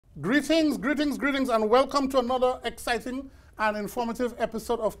Greetings, greetings, greetings, and welcome to another exciting and informative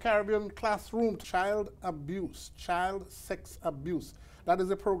episode of Caribbean Classroom. Child abuse, child sex abuse. That is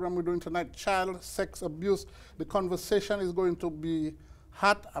the program we're doing tonight, child sex abuse. The conversation is going to be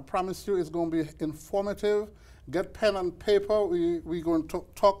hot. I promise you it's going to be informative. Get pen and paper. We're going to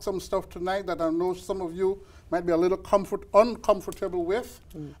talk some stuff tonight that I know some of you might be a little uncomfortable with.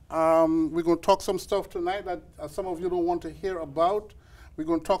 We're going to talk some stuff tonight that some of you don't want to hear about. We're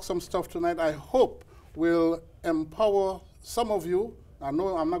going to talk some stuff tonight I hope will empower some of you. I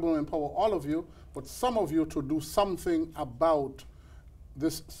know I'm not going to empower all of you, but some of you to do something about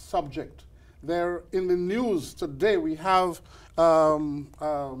this subject. There in the news today, we have a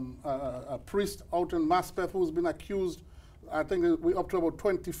priest out in Maspeth who's been accused. I think we're up to about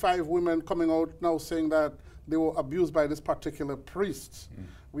 25 women coming out now saying that they were abused by this particular priest.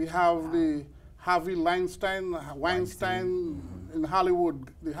 We have the Harvey Weinstein in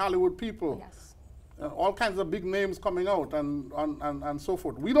Hollywood, the Hollywood people. Yes. All kinds of big names coming out and so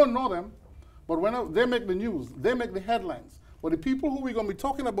forth. We don't know them, but when they make the news, they make the headlines. But the people who we're going to be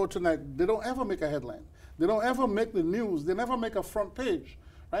talking about tonight, they don't ever make a headline. They don't ever make the news. They never make a front page,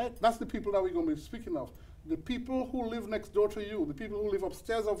 right? That's the people that we're going to be speaking of. The people who live next door to you, the people who live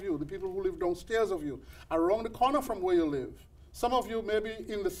upstairs of you, the people who live downstairs of you, around the corner from where you live. Some of you may be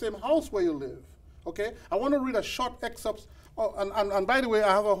in the same house where you live, okay? I want to read a short excerpt. Oh, and by the way,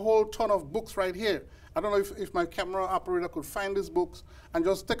 I have a whole ton of books right here. I don't know if my camera operator could find these books and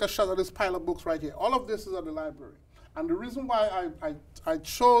just take a shot at this pile of books right here. All of this is at the library. And the reason why I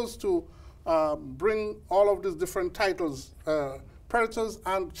chose to bring all of these different titles, Predators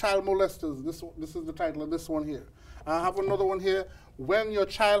and Child Molesters, this is the title of this one here. I have another one here, When Your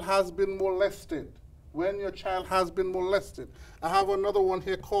Child Has Been Molested. When Your Child Has Been Molested. I have another one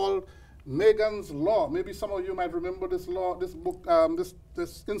here called Megan's Law. Maybe some of you might remember this law, this book,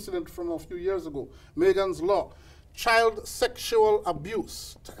 this incident from a few years ago. Megan's Law. Child Sexual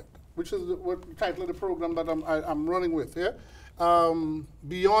Abuse, which is the title of the program that I'm running with here.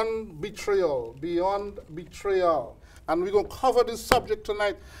 Beyond Betrayal, Beyond Betrayal. And we're going to cover this subject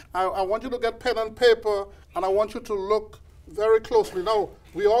tonight. I want you to get pen and paper, and I want you to look very closely. Now,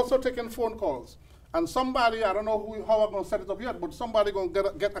 we're also taking phone calls. And somebody, I don't know how I'm going to set it up yet, but somebody going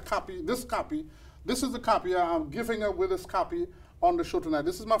to get a copy, this copy. This is the copy I'm giving her with this copy on the show tonight.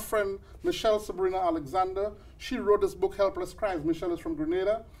 This is my friend, Michelle Sabrina Alexander. She wrote this book, Helpless Cries. Michelle is from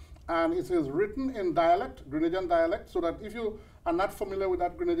Grenada. And it is written in dialect, Grenadian dialect, so that if you are not familiar with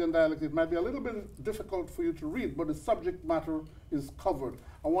that Grenadian dialect, it might be a little bit difficult for you to read, but the subject matter is covered.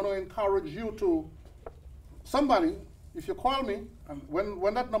 I want to encourage you to, somebody, if you call me, and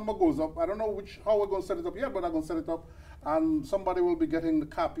when that number goes up, I don't know how we're going to set it up yet, but I'm going to set it up, and somebody will be getting the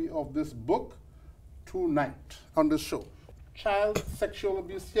copy of this book tonight on this show. Child sexual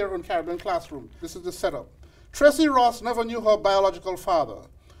abuse here on Caribbean Classroom. This is the setup. Tracy Ross never knew her biological father,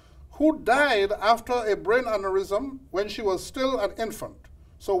 who died after a brain aneurysm when she was still an infant.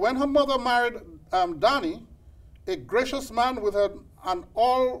 So when her mother married Donnie, a gracious man with an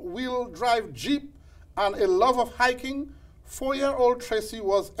all-wheel drive Jeep and a love of hiking, 4-year-old Tracy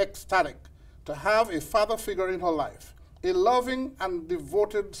was ecstatic to have a father figure in her life, a loving and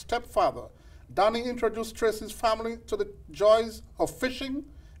devoted stepfather. Donnie introduced Tracy's family to the joys of fishing,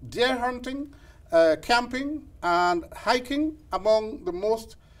 deer hunting, camping, and hiking among the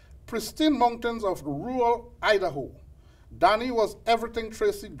most pristine mountains of rural Idaho. Donnie was everything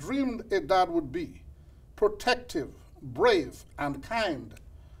Tracy dreamed a dad would be: protective, brave, and kind.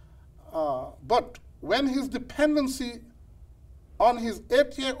 But when his dependency on his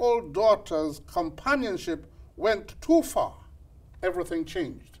 8-year-old daughter's companionship went too far, everything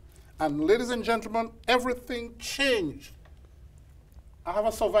changed. And ladies and gentlemen, everything changed. I have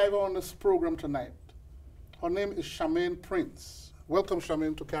a survivor on this program tonight. Her name is Sharmin Prince. Welcome,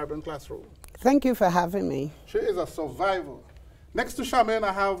 Sharmin, to Caribbean Classroom. Thank you for having me. She is a survivor. Next to Sharmin,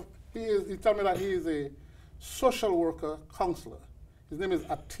 he told me that he is a social worker counselor. His name is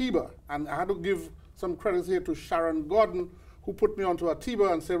Atiba, and I had to give some credits here to Sharon Gordon, who put me onto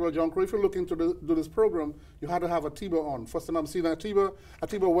Atiba and said, well, John Crow, if you're looking to do this program, you had to have Atiba on. First time I'm seeing Atiba.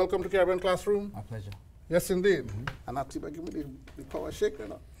 Atiba, welcome to Caribbean Classroom. My pleasure. Yes, indeed. And Atiba, give me the power shake. You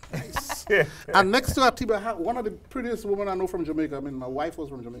know. Nice. And next to Atiba, one of the prettiest women I know from Jamaica. I mean, my wife was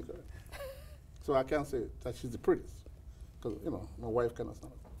from Jamaica. So I can't say that she's the prettiest, because, you know, my wife kind of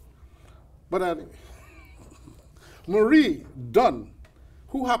not. But anyway, Marie Dunn,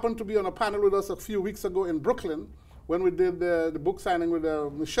 who happened to be on a panel with us a few weeks ago in Brooklyn when we did the book signing with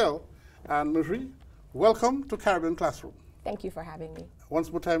Michelle. And Marie, welcome to Caribbean Classroom. Thank you for having me. Once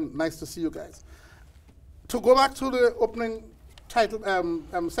more time, nice to see you guys. To go back to the opening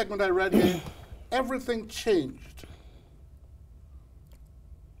title segment I read here, everything changed.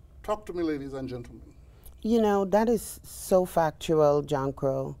 Talk to me, ladies and gentlemen. You know, that is so factual, John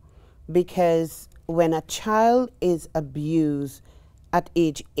Crow, because when a child is abused at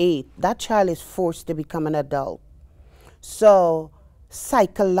age 8, that child is forced to become an adult. So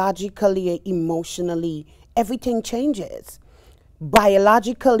psychologically, emotionally, everything changes.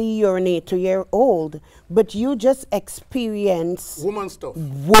 Biologically, you're an 8-year-old, but you just experience Woman stuff.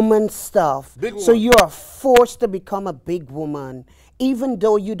 woman stuff. Big So woman. you are forced to become a big woman, even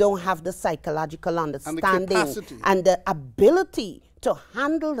though you don't have the psychological understanding capacity. and the ability to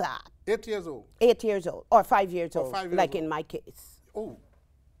handle that. 8 years old. 8 years old or 5 years Or old, 5 years like old. in my case. Oh,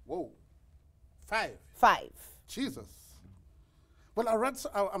 whoa. 5. 5. Jesus. Well,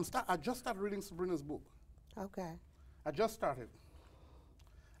 I just started reading Sabrina's book. Okay. I just started.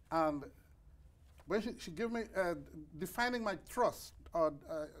 And when she gave me Defining My Trust, or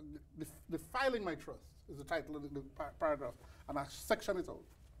Defiling My Trust is the title of the paragraph, and I section it out.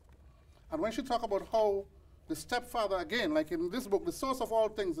 And when she talked about how the stepfather, again, like in this book, The Source of All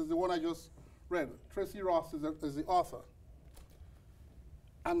Things is the one I just read. Tracy Ross is the author.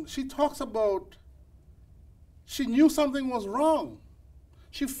 And she talks about she knew something was wrong.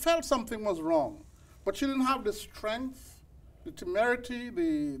 She felt something was wrong, but she didn't have the strength, the temerity,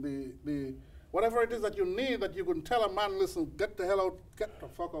 the whatever it is that you need, that you can tell a man, listen, get the hell out, get the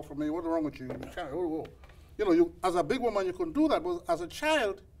fuck out from me, what's wrong with you? You know, you, as a big woman, you can do that, but as a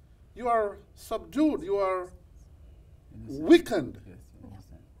child, you are subdued, you are weakened,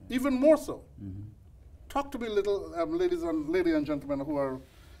 even more so. Talk to me, little ladies and gentlemen who are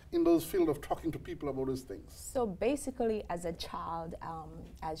in those field of talking to people about these things. So basically, as a child,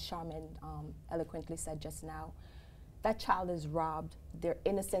 as Sharmin eloquently said just now, that child is robbed, their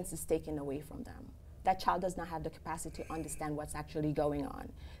innocence is taken away from them. That child does not have the capacity to understand what's actually going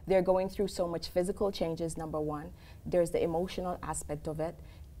on. They're going through so much physical changes, number one. There's the emotional aspect of it,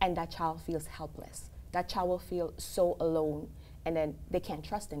 and that child feels helpless. That child will feel so alone, and then they can't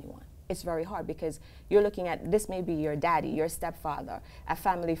trust anyone. It's very hard because you're looking at, this may be your daddy, your stepfather, a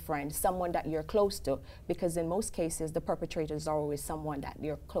family friend, someone that you're close to, because in most cases, the perpetrators are always someone that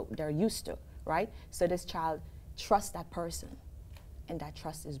they're used to, right? So this child trusts that person, and that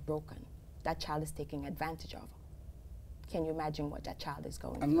trust is broken. That child is taking advantage of. Can you imagine what that child is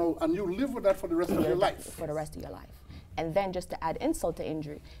going through? And you live with that for the rest of your life. For the rest of your life. And then just to add insult to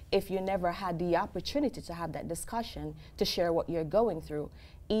injury, if you never had the opportunity to have that discussion, to share what you're going through,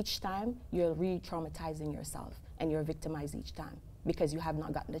 each time you're re-traumatizing yourself and you're victimized each time because you have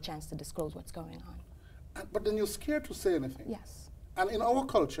not gotten the chance to disclose what's going on. But then you're scared to say anything. Yes. And in our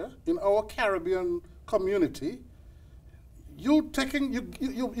culture, in our Caribbean community, you're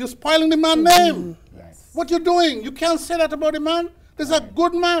spoiling the man's name. Yes. What you doing? You can't say that about the man. This is a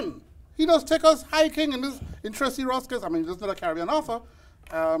good man. He does take us hiking in Tracy Ross' case. I mean, this is not a Caribbean author.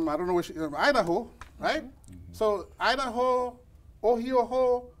 I don't know which, Idaho, right? So Idaho,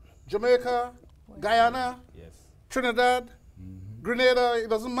 Ohio, Jamaica, Guyana, Trinidad, Grenada, it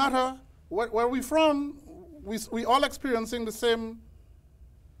doesn't matter where we're from, we all experiencing the same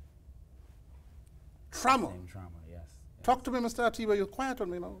trauma. Same trauma, yes. Talk to me, Mr. Atiba, you're quiet on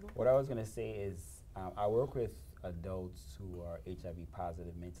me now. What I was going to say is I work with adults who are HIV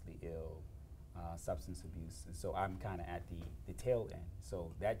positive, mentally ill, substance abuse, and so I'm kind of at the tail end.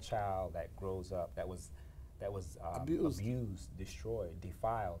 So that child that grows up, that was abused, destroyed,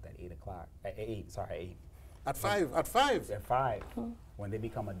 defiled at 8 o'clock, at 8. At 5, at 5. At 5, when they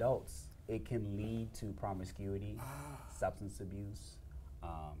become adults, it can lead to promiscuity, substance abuse,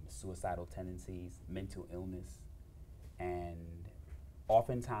 suicidal tendencies, mental illness, and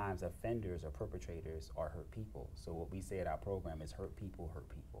oftentimes offenders or perpetrators are hurt people. So what we say at our program is hurt people hurt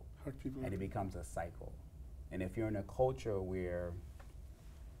people. Hurt people. And it becomes a cycle. And if you're in a culture where,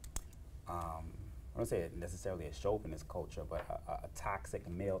 I don't say it necessarily a chauvinist culture, but a toxic,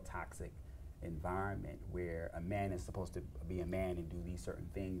 male toxic environment where a man is supposed to be a man and do these certain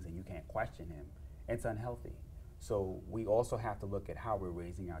things and you can't question him, it's unhealthy. So we also have to look at how we're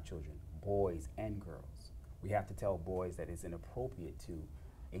raising our children, boys and girls. We have to tell boys that it's inappropriate to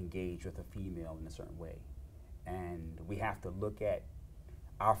engage with a female in a certain way. And we have to look at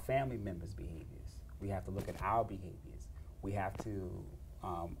our family members' behaviors. We have to look at our behaviors. We have to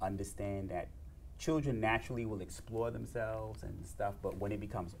understand that children naturally will explore themselves and stuff, but when it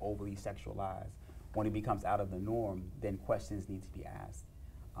becomes overly sexualized, when it becomes out of the norm, then questions need to be asked.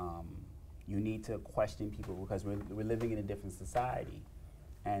 You need to question people because we're living in a different society.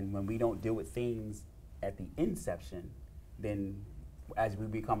 And when we don't deal with things at the inception, then as we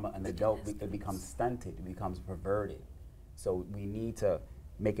become an adult, it becomes stunted, it becomes perverted. So we need to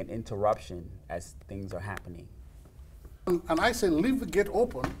make an interruption as things are happening. And I say leave the gate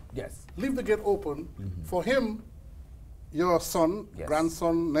open. Yes. Leave the gate open for him, your son, Yes.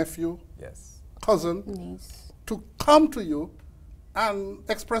 grandson, nephew, Yes. cousin, Niece. to come to you and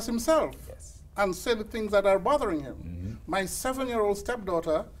express himself. Yes. And say the things that are bothering him. My 7-year-old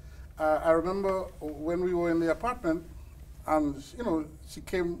stepdaughter, I remember when we were in the apartment, and you know, she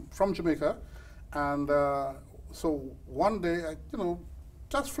came from Jamaica, and so one day, you know,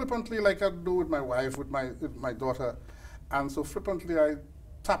 just flippantly, like I do with my wife, with my daughter, and so flippantly I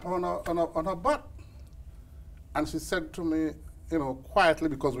tap her on her butt, and she said to me, you know, quietly,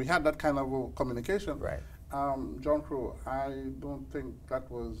 because we had that kind of communication, Right. John Crow, I don't think that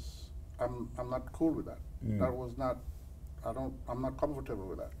was. I'm not cool with that. That was not. I'm not comfortable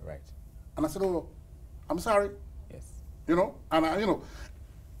with that. Right. And I said, oh, I'm sorry. Yes. You know, and you know,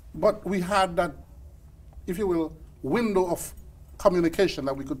 but we had that, if you will, window of communication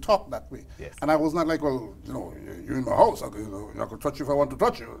that we could talk that way. Yes. And I was not like, well, you know, you're in my house. I could touch you if I want to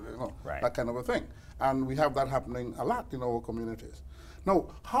touch you. You know, Right. that kind of a thing. And we have that happening a lot in our communities. Now,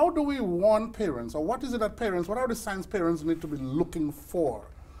 how do we warn parents, or what is it that parents? What are the signs parents need to be looking for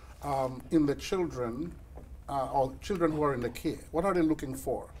in the children, or children who are in the care? What are they looking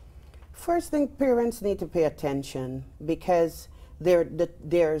for? First thing, parents need to pay attention because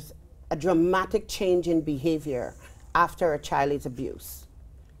there's a dramatic change in behavior after a child is abused.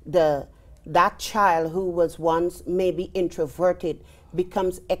 That child who was once maybe introverted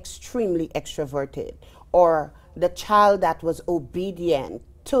becomes extremely extroverted, or the child that was obedient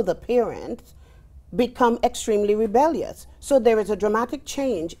to the parents become extremely rebellious. So there is a dramatic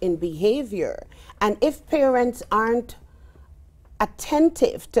change in behavior, and if parents aren't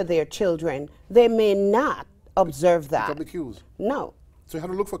attentive to their children, they may not observe Pick that. up the cues. No. So you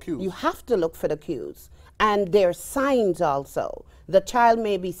have to look for cues. You have to look for the cues. And there are signs also. The child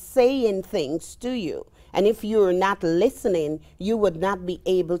may be saying things to you, and if you're not listening, you would not be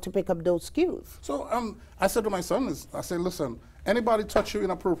able to pick up those cues. So I said to my son, I said, listen, anybody touch you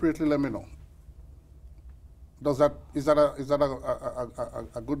inappropriately, let me know. Is that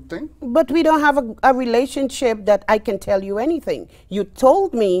a good thing? But we don't have a relationship that I can tell you anything. You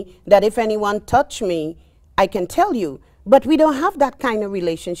told me that if anyone touched me, I can tell you. But we don't have that kind of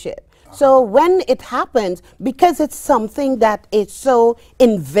relationship. So when it happens, because it's something that is so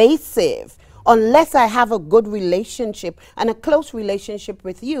invasive, unless I have a good relationship and a close relationship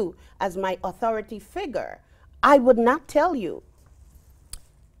with you as my authority figure, I would not tell you.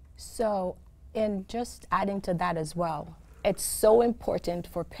 So, and just adding to that as well, it's so important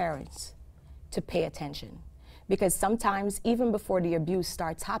for parents to pay attention, because sometimes even before the abuse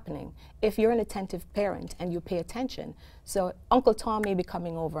starts happening, if you're an attentive parent and you pay attention, so Uncle Tom may be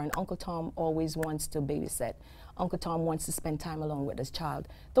coming over and Uncle Tom always wants to babysit. Uncle Tom wants to spend time alone with his child.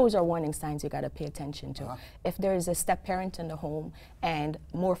 Those are warning signs you got to pay attention to. If there is a step parent in the home and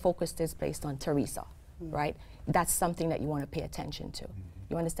more focus is placed on Teresa, right? That's something that you want to pay attention to.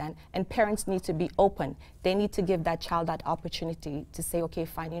 You understand? And parents need to be open. They need to give that child that opportunity to say, okay,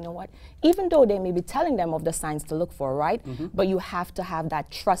 fine, you know what? Even though they may be telling them of the signs to look for, right? But you have to have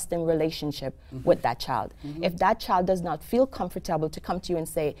that trusting relationship with that child. If that child does not feel comfortable to come to you and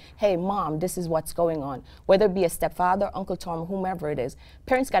say, hey, mom, this is what's going on, whether it be a stepfather, Uncle Tom, whomever it is,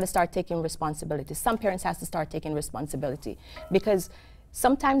 parents got to start taking responsibility. Some parents have to start taking responsibility, because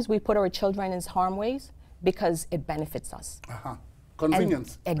sometimes we put our children in harm's ways because it benefits us.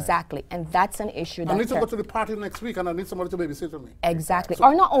 Convenience. And exactly. And that's an issue. I need to go to the party next week and I need somebody to babysit me. Exactly. So,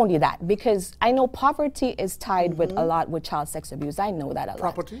 or not only that, because I know poverty is tied with a lot with child sex abuse. I know that a lot.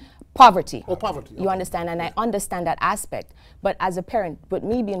 Property? Poverty. Oh, poverty. You understand? And I understand that aspect. But as a parent, with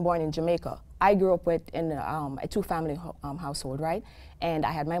me being born in Jamaica, I grew up in a two-family household, right? And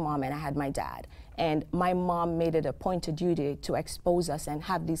I had my mom and I had my dad. And my mom made it a point of duty to expose us and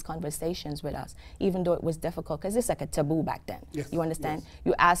have these conversations with us, even though it was difficult, because it's like a taboo back then. Yes, you understand? yes.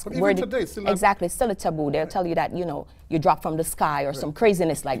 You ask but where even today, still exactly, still a taboo. They'll tell you that, you know, you dropped from the sky or some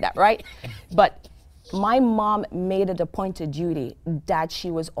craziness like that, right? But my mom made it a point of duty that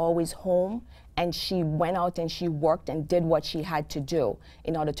she was always home, and she went out and she worked and did what she had to do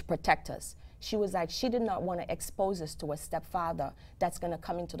in order to protect us. She was like, she did not want to expose us to a stepfather that's going to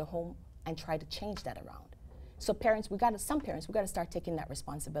come into the home and try to change that around. So parents, some parents, we got to start taking that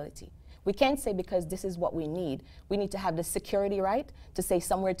responsibility. We can't say because this is what we need to have the security, right, to say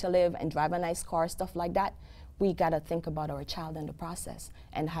somewhere to live and drive a nice car, stuff like that. We got to think about our child in the process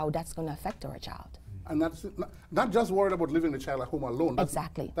and how that's going to affect our child. And that's not just worried about leaving the child at home alone. That's,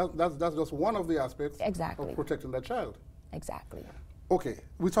 Exactly. That's just one of the aspects Exactly. of protecting that child. Exactly. Okay,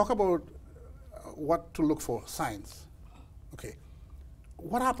 we talk about what to look for, signs. Okay.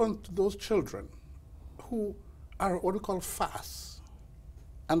 What happened to those children who are what we call fast,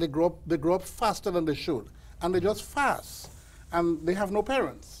 and they grow up faster than they should, and they just fast, and they have no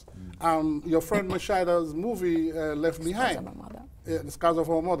parents? Your friend Mashida's movie Left Behind. Scars of a Mother. The Scars of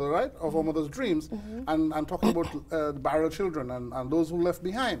Our Mother, right? Of Our Mother's Dreams, and talking about the barrel children and those who left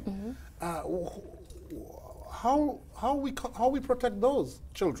behind. How we protect those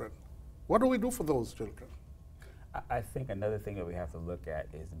children? What do we do for those children? I think another thing that we have to look at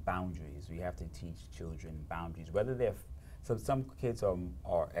is boundaries. We have to teach children boundaries, whether they're some kids are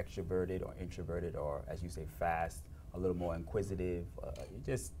extroverted or introverted, or as you say, fast, a little more inquisitive,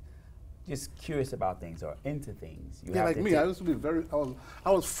 just curious about things or into things. Yeah, like me, I used to be I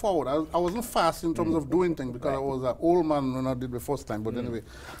was forward. I wasn't fast in terms of doing things because I was an old man when I did the first time. But anyway,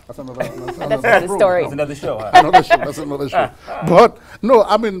 that's another story. That's another show. Huh? Another show. That's another show. But no,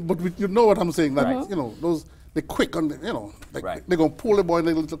 I mean, you know what I'm saying? That you know those. They're quick on the, you know, like they're gonna pull the boy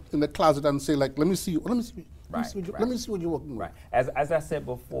in the closet and say like, let me see you, let me see what you're working with. Right. As I said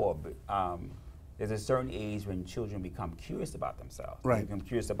before, there's a certain age when children become curious about themselves. Right. They become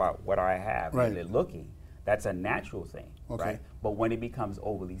curious about what I have, and they're looking. That's a natural thing, right? But when it becomes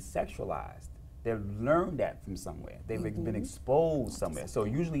overly sexualized, they've learned that from somewhere. They've been exposed somewhere. So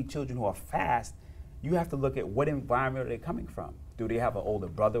usually children who are fast, you have to look at what environment are they coming from. Do they have an older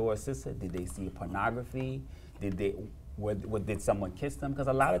brother or a sister? Did they see pornography? Did someone kiss them? Because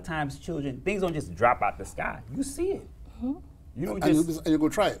a lot of times children, things don't just drop out the sky. You see it. You don't and you go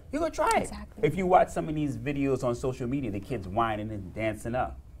try it. You go try it. If you watch some of these videos on social media, the kids whining and dancing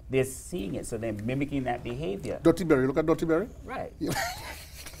up, they're seeing it, so they're mimicking that behavior. Dirty Berry, look at Dirty Berry. Right.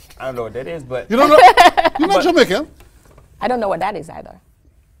 I don't know what that is, but you don't know. You're not Jamaican. I don't know what that is either.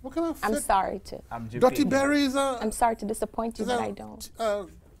 What kind of? I'm sorry to. Dirty Berry is a. I'm sorry to disappoint you, but I don't.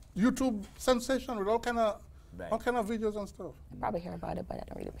 YouTube sensation with all kind of videos and stuff. I probably hear about it, but I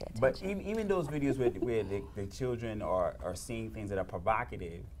don't really pay attention. But even those videos where the children are seeing things that are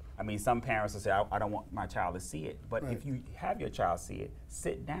provocative, I mean, some parents will say, I don't want my child to see it. But if you have your child see it,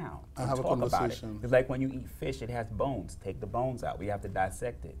 sit down and have talk a about it. conversation. It's like when you eat fish, it has bones. Take the bones out. We have to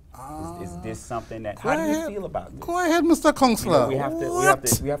dissect it. Is this something that, how do you feel about this? Go ahead, Mr. Counselor. We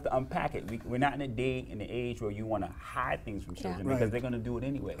have to unpack it. We're not in the age where you want to hide things from children because they're going to do it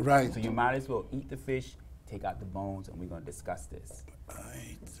anyway. Right. So you might as well eat the fish, take out the bones, and we're going to discuss this.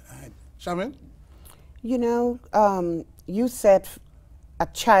 Right. Sharmin? You know, you said a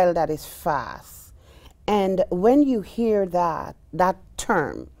child that is fast. And when you hear that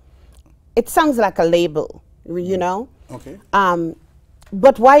term, it sounds like a label, you know? Okay.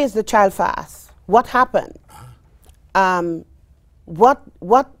 But why is the child fast? What happened?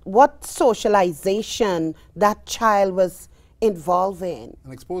 What socialization that child was involved in?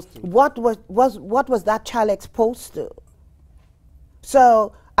 And exposed to. What was that child exposed to?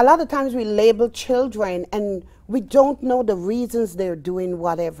 So a lot of times we label children and we don't know the reasons they're doing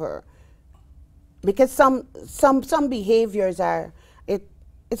whatever. Because some behaviors are,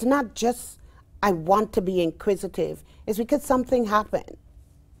 it's not just I want to be inquisitive. It's because something happened.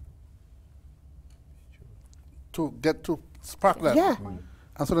 To get to spark that. Yeah.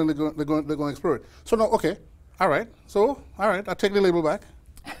 And so then they're going to explore it. So now, okay, all right, I take the label back.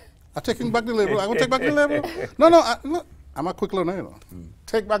 I'm taking back the label. I'm going to take back the label. No, I'm a quick learner, you know.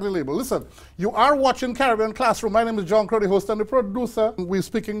 Take back the label. Listen, you are watching Caribbean Classroom. My name is John Crow, the host and the producer. We're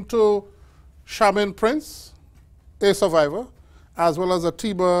speaking to Sharmin Prince, a survivor, as well as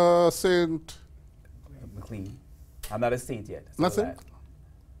Atiba McLean. I'm not a saint yet. Nothing?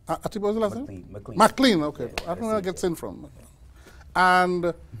 Atiba was the last name? McLean. McLean, okay. Yeah, I don't know where I get sin from.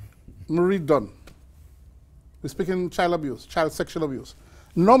 And Marie Dunn. We're speaking child abuse, child sexual abuse.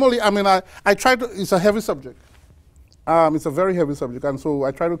 Normally, I mean, I try to, it's a heavy subject. It's a very heavy subject, and so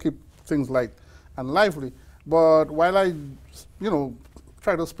I try to keep things light and lively. But while I,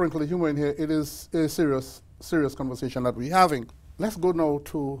 try to sprinkle the humor in here, it is a serious conversation that we're having. Let's go now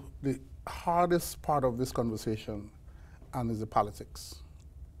to the hardest part of this conversation, and is the politics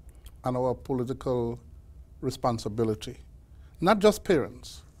and our political responsibility. Not just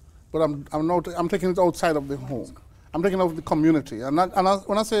parents, but I'm taking it outside of the home. I'm taking of the community, when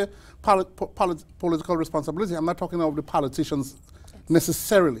I say political responsibility, I'm not talking of the politicians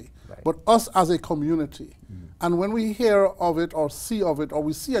necessarily, but us as a community. And when we hear of it or see of it, or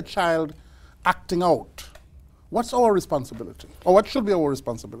we see a child acting out, what's our responsibility, or what should be our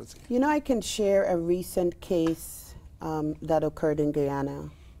responsibility? You know, I can share a recent case that occurred in Guyana.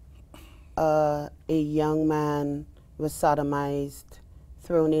 A young man was sodomized,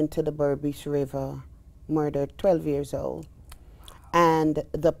 thrown into the Berbice River, murdered, 12 years old. And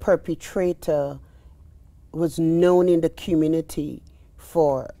the perpetrator was known in the community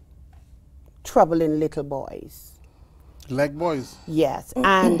for troubling little boys. Like boys? Yes,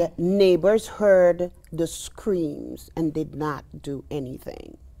 and neighbors heard the screams and did not do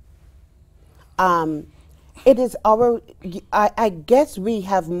anything. It is our, I guess we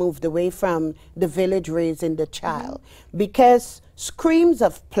have moved away from the village raising the child because screams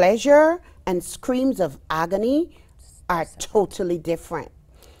of pleasure and screams of agony are totally different.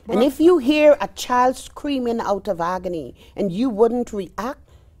 And if you hear a child screaming out of agony and you wouldn't react,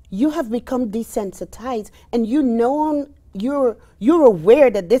 you have become desensitized and you're aware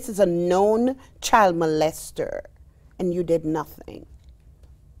that this is a known child molester and you did nothing.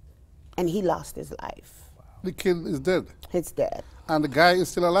 And he lost his life. The kid is dead? He's dead. And the guy is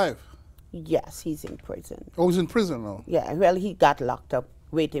still alive? Yes, he's in prison. Oh, he's in prison now? Yeah, well, he got locked up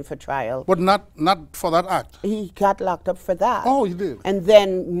waiting for trial. But not for that act? He got locked up for that. Oh, he did? And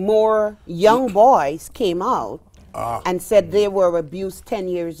then more young boys came out and said they were abused 10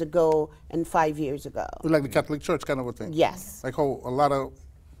 years ago and 5 years ago. Like the Catholic Church kind of a thing? Yes. Like how a lot of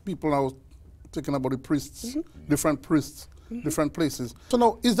people now thinking about the priests, different priests, different places. So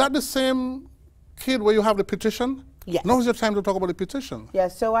now, is that the same kid where you have the petition? Yes. Now is your time to talk about the petition.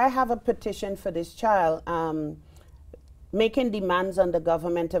 Yes, so I have a petition for this child making demands on the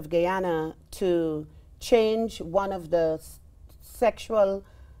government of Guyana to change one of the sexual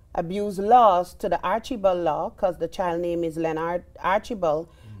abuse laws to the Archibald law, because the child name is Leonard Archibald,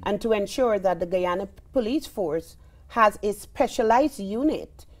 and to ensure that the Guyana Police Force has a specialized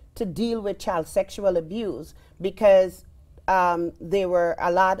unit to deal with child sexual abuse, because there were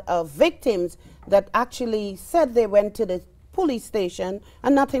a lot of victims that actually said they went to the police station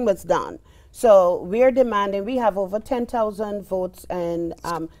and nothing was done. So we're demanding, we have over 10,000 votes and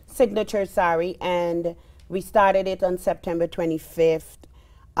signatures, and we started it on September 25th.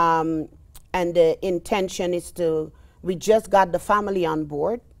 And the intention is we just got the family on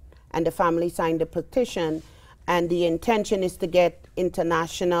board, and the family signed the petition, and the intention is to get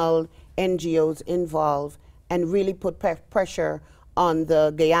international NGOs involved and really put pressure on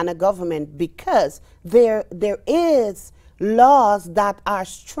the Guyana government, because there is laws that are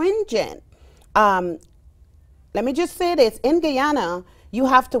stringent. Let me just say this, in Guyana, you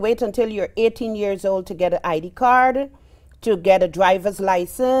have to wait until you're 18 years old to get an ID card, to get a driver's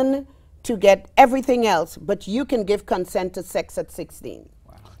license, to get everything else, but you can give consent to sex at 16.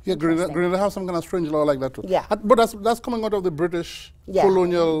 Wow. Yeah, Grenada has some kind of strange law like that too. Yeah. But that's coming out of the British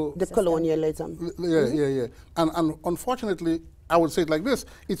colonial... The colonialism. Yeah. And unfortunately, I would say it like this,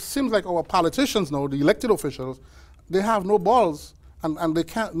 it seems like our politicians now, the elected officials, they have no balls and they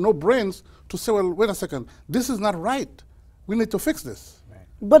can't, no brains to say, well, wait a second, this is not right. We need to fix this.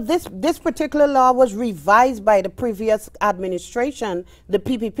 But this particular law was revised by the previous administration, the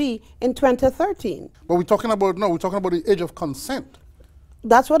PPP, in 2013. But we're talking about the age of consent.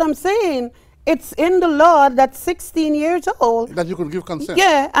 That's what I'm saying. It's in the law that's 16 years old. That you could give consent.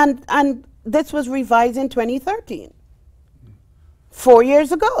 Yeah, and this was revised in 2013, 4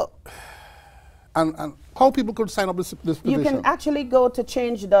 years ago. And how people could sign up this petition? You can actually go to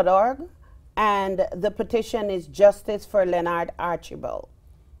change.org, and the petition is Justice for Leonard Archibald.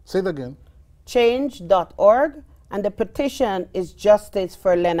 Say it again. Change.org, and the petition is Justice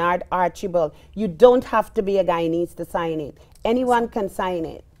for Leonard Archibald. You don't have to be a Guyanese to sign it. Anyone can sign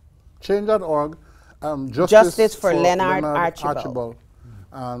it. Change.org, Justice for Leonard Archibald.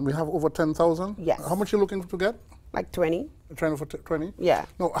 And we have over 10,000? Yes. How much are you looking to get? Like 20. Trying for 20? Yeah.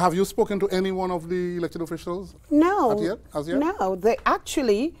 No, have you spoken to any one of the elected officials? No. As yet? No. They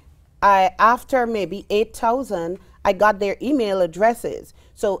actually, after maybe 8,000, I got their email addresses.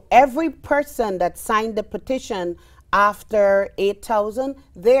 So every person that signed the petition after 8,000,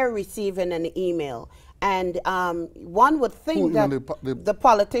 they're receiving an email. And one would think that the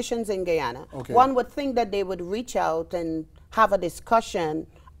politicians in Guyana, one would think that they would reach out and have a discussion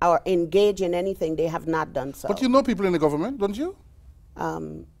or engage in anything. They have not done so. But you know people in the government, don't you?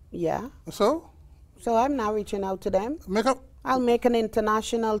 Yeah. So? So I'm now reaching out to them. I'll make an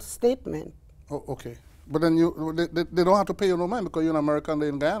international statement. Oh, okay. But then they don't have to pay you no mind because you're an American, they're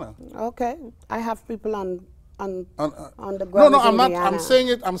in Guyana. Okay. I have people on the ground. No, I'm not.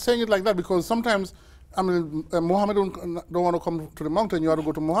 Guyana. I'm saying it like that because sometimes, I mean, Mohammed don't want to come to the mountain. You have to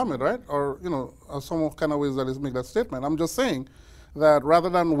go to Mohammed, right? Or some kind of ways that is make that statement. I'm just saying that rather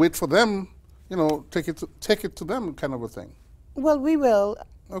than wait for them, take it to them, kind of a thing. Well, we will.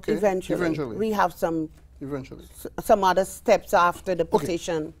 Okay. Eventually. We have some. Eventually. Some other steps after the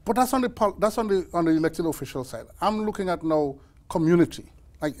petition. Okay. But that's on the elected official side. I'm looking at now community.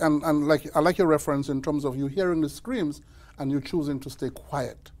 I like your reference in terms of you hearing the screams and you choosing to stay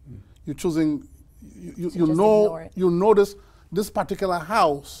quiet. You're choosing you know, you notice this particular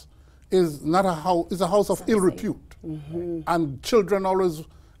house is not a house, it's a house of ill repute. And children always,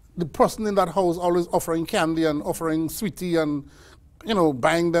 the person in that house always offering candy and offering sweetie and, you know,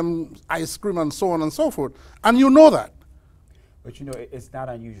 buying them ice cream and so on and so forth. And you know that. But you know, it's not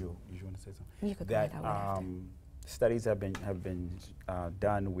unusual. You want to say something? You could that studies have been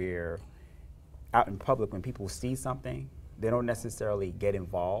done where out in public, when people see something, they don't necessarily get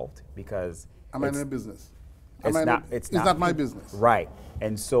involved because I'm in a business. It's not my business. Right.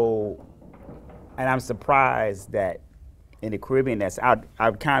 And so, and I'm surprised that in the Caribbean,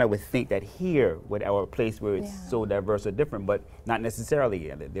 I kind of would think that here, with our place where it's so diverse or different, but not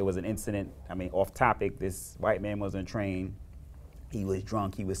necessarily. There was an incident, I mean, off topic, this white man was on a train. He was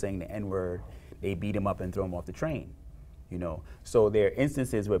drunk, he was saying the N-word. They beat him up and throw him off the train, you know. So there are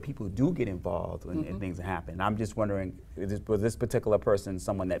instances where people do get involved and things happen. I'm just wondering, was this particular person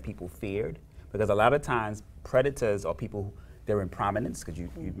someone that people feared? Because a lot of times predators are people, they're in prominence, because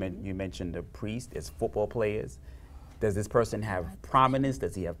you mentioned the priest, there's football players. Does this person have prominence?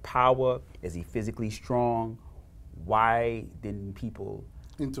 Does he have power? Is he physically strong? Why didn't people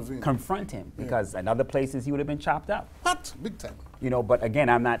intervene, confront him? Because in other places he would have been chopped up. What? Big time. You know, but again,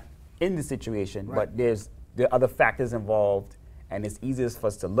 I'm not in the situation, but there are other factors involved, and it's easiest for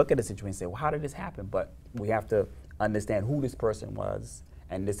us to look at the situation and say, well, how did this happen? But we have to understand who this person was,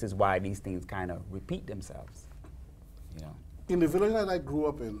 and this is why these things kind of repeat themselves. You know, in the village that I grew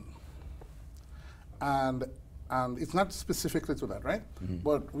up in, and it's not specifically to that, right?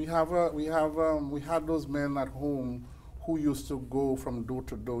 But we had those men at home who used to go from door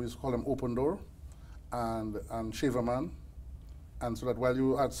to door. We used to call them open door, and shave a man, and so that while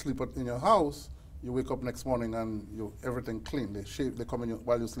you are asleep in your house, you wake up next morning and everything clean. They come in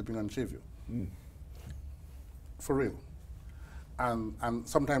while you're sleeping and shave you. For real. And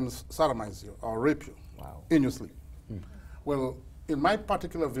sometimes sodomize you or rape you in your sleep. Well, in my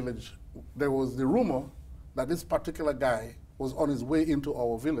particular village, there was the rumor that this particular guy was on his way into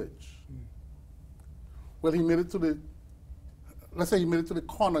our village. Well, he made it to the, let's say he made it to the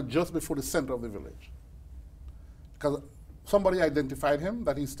corner just before the center of the village. Because somebody identified him,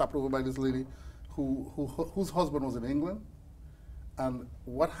 that he stopped over by this lady whose husband was in England. And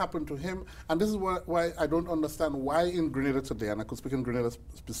what happened to him, and this is why I don't understand why in Grenada today, and I could speak in Grenada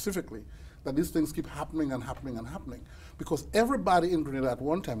specifically, that these things keep happening and happening and happening. Because everybody in Grenada at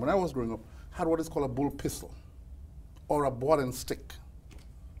one time, when I was growing up, had what is called a bull pistol, or a board and stick,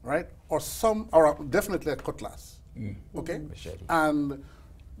 right? Or definitely a cutlass, okay? And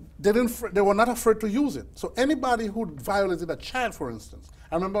they were not afraid to use it. So anybody who violated a child, for instance,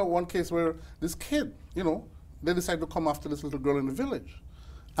 I remember one case where this kid, you know, they decided to come after this little girl in the village,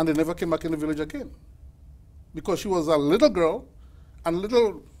 and they never came back in the village again, because she was a little girl, and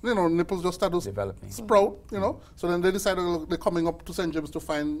little, you know, nipples just started to sprout, you know. So then they decided they're coming up to St. James to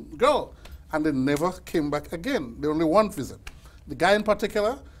find girl, and they never came back again. They only one visit. The guy in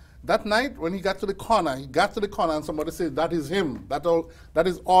particular, that night when he got to the corner, and somebody said, "That is him. That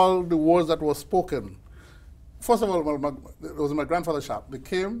is all the words that were spoken." First of all, it was in my grandfather's shop. They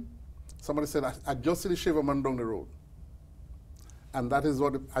came. Somebody said, I just see the shaver man down the road. And that is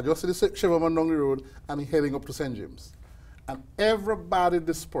what, I just see the shaver man down the road, and he heading up to St. James. And everybody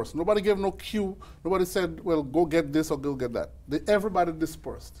dispersed. Nobody gave no cue. Nobody said, well, go get this or go get that. Everybody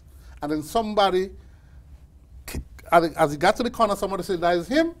dispersed. And then somebody, as he got to the corner, somebody said, that is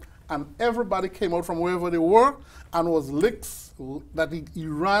him. And everybody came out from wherever they were, and was licks that he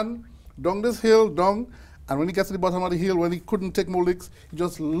ran down this hill, down. And when he gets to the bottom of the hill, when he couldn't take more licks, he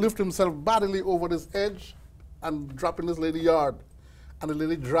just lifted himself bodily over this edge and dropped in this lady's yard. And the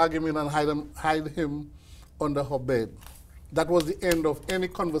lady dragged him in and hide him under her bed. That was the end of any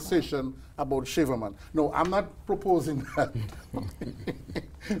conversation about Shaverman. No, I'm not proposing that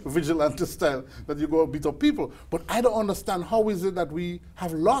vigilante style, that you go beat up people. But I don't understand how is it that we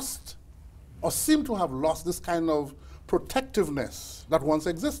have lost, or seem to have lost, this kind of protectiveness that once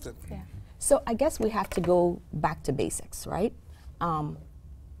existed. Yeah. So I guess we have to go back to basics, right? I'm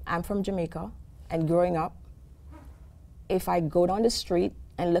from Jamaica, and growing up, if I go down the street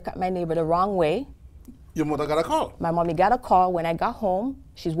and look at my neighbor the wrong way, your mother got a call. My mommy got a call. When I got home,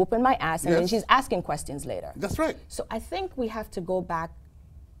 she's whooping my ass, and then she's asking questions later. That's right. So I think we have to go back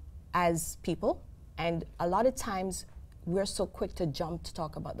as people, and a lot of times we're so quick to jump to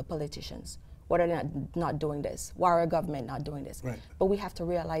talk about the politicians. What are they not doing this? Why are our government not doing this? Right. But we have to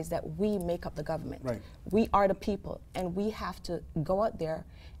realize that we make up the government. Right. We are the people, and we have to go out there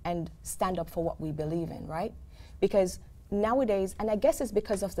and stand up for what we believe in, right? Because nowadays, and I guess it's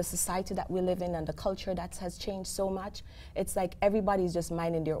because of the society that we live in and the culture that has changed so much, it's like everybody's just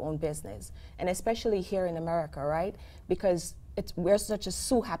minding their own business. And especially here in America, right? Because we're such a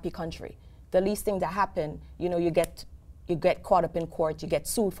sue-happy country. The least thing that happen, you know, you get caught up in court, you get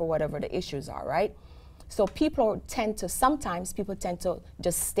sued for whatever the issues are, right? So sometimes people tend to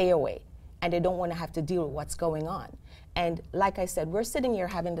just stay away, and they don't want to have to deal with what's going on. And like I said, we're sitting here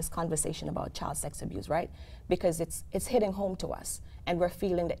having this conversation about child sex abuse, right? Because it's hitting home to us, and we're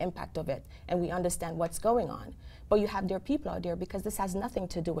feeling the impact of it, and we understand what's going on. But you have their people out there, because this has nothing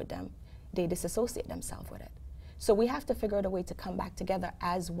to do with them. They disassociate themselves with it. So we have to figure out a way to come back together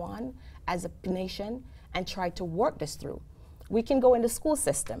as one, as a nation, and try to work this through. We can go in the school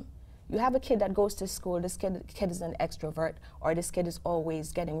system. You have a kid that goes to school, this kid is an extrovert, or this kid is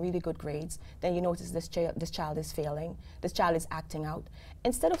always getting really good grades, then you notice this child is failing, this child is acting out.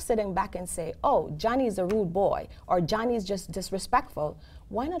 Instead of sitting back and say, oh, Johnny is a rude boy, or Johnny is just disrespectful,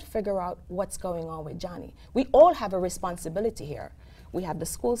 why not figure out what's going on with Johnny? We all have a responsibility here. We have the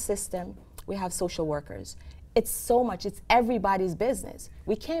school system, we have social workers. It's so much, it's everybody's business.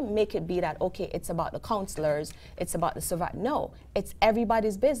 We can't make it be that, okay, it's about the counselors, it's about the survivor. No, it's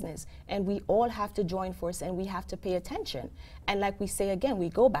everybody's business. And we all have to join force, and we have to pay attention. And like we say again, we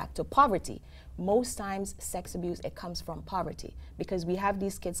go back to poverty. Most times sex abuse, it comes from poverty, because we have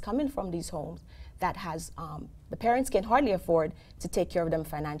these kids coming from these homes that has, the parents can hardly afford to take care of them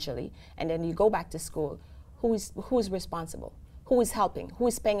financially. And then you go back to school, who is responsible? Who is helping? Who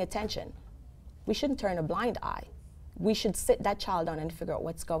is paying attention? We shouldn't turn a blind eye. We should sit that child down and figure out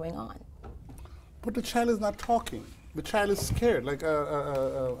what's going on. But the child is not talking. The child is scared, like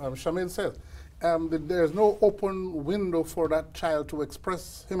Sharmin says. There's no open window for that child to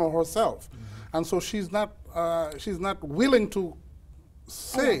express him or herself. Mm-hmm. And so she's not willing to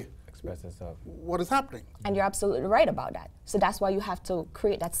say express herself what is happening. And you're absolutely right about that. So that's why you have to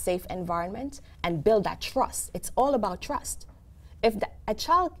create that safe environment and build that trust. It's all about trust. If a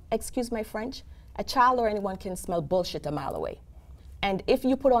child, excuse my French, a child or anyone can smell bullshit a mile away. And if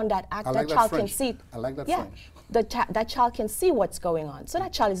you put on that act, that child can see. I like that French. That child can see what's going on. So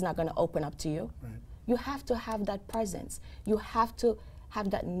that child is not going to open up to you. Right. You have to have that presence. You have to have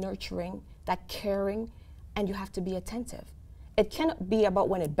that nurturing, that caring, and you have to be attentive. It cannot be about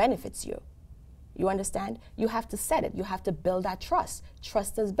when it benefits you. You understand? You have to set it. You have to build that trust.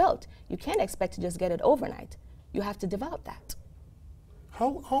 Trust is built. You can't expect to just get it overnight. You have to develop that.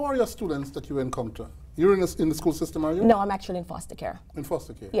 How are your students that you encounter? You're in the school system, are you? No, I'm actually in foster care. In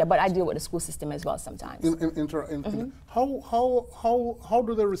foster care? Yeah, but I deal with the school system as well sometimes. How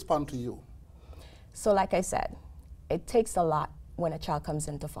do they respond to you? So like I said, it takes a lot when a child comes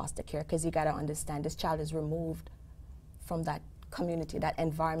into foster care, because you got to understand this child is removed from that community, that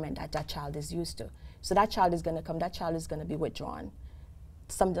environment that child is used to. So that child is going to come, that child is going to be withdrawn.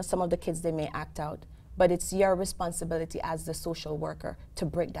 Some of the kids, they may act out. But it's your responsibility as the social worker to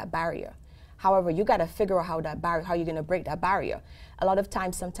break that barrier. However, you got to figure out how you're going to break that barrier. A lot of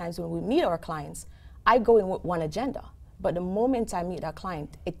times, sometimes when we meet our clients, I go in with one agenda. But the moment I meet our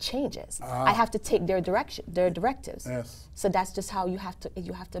client, it changes. I have to take their directives. Yes. So that's just how you have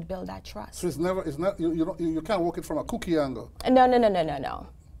to build that trust. So you can't work it from a cookie angle. No.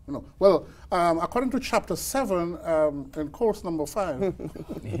 No. Well, according to chapter 7 in course number 5.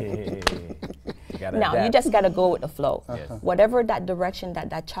 Now, you just got to go with the flow. Yes. Whatever that direction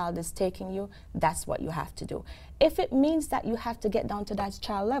that child is taking you, that's what you have to do. If it means that you have to get down to that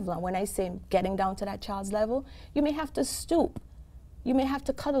child level, and when I say getting down to that child's level, you may have to stoop. You may have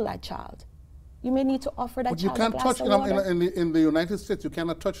to cuddle that child. You may need to offer that child a glass of water. In the United States, you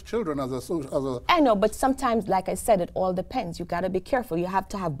cannot touch children as a... I know, but sometimes, like I said, it all depends. You got to be careful. You have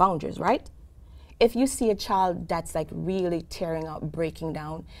to have boundaries, right? If you see a child that's like really tearing up, breaking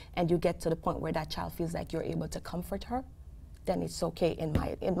down, and you get to the point where that child feels like you're able to comfort her, then it's okay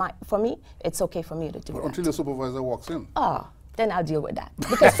for me, it's okay for me to do that. Until the supervisor walks in. Then I'll deal with that.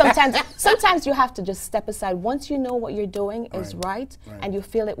 Because sometimes you have to just step aside. Once you know what you're doing is right, and you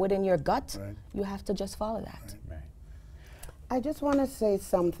feel it within your gut, you have to just follow that. I just want to say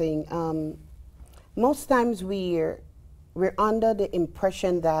something. Most times we're under the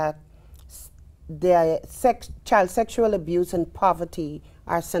impression that child sexual abuse and poverty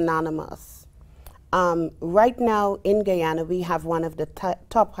are synonymous. Right now in Guyana, we have one of the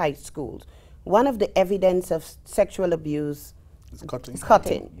top high schools. One of the evidence of sexual abuse is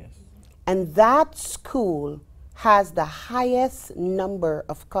cutting. Yes. And that school has the highest number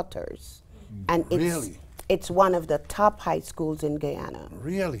of cutters. And it's one of the top high schools in Guyana.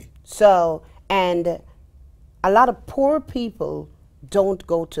 Really? So, and a lot of poor people don't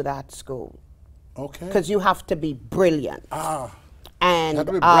go to that school. Okay. Because you have to be brilliant. And you have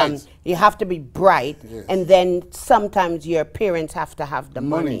to be bright. you have to be bright. Yes. And then sometimes your parents have to have the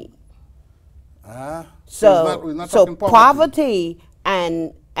money. So, it's not So talking poverty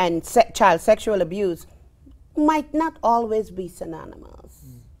and child sexual abuse might not always be synonymous.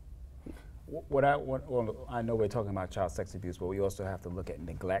 Well, I know we're talking about child sex abuse, but we also have to look at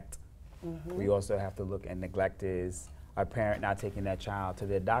neglect. We also have to look at neglect is a parent not taking that child to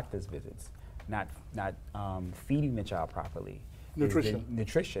their doctor's visits, not feeding the child properly.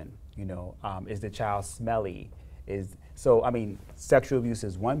 Nutrition, you know, is the child smelly? So I mean, sexual abuse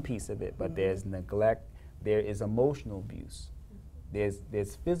is one piece of it, but there's neglect, there is emotional abuse,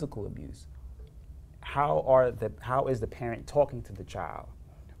 there's physical abuse. How is the parent talking to the child?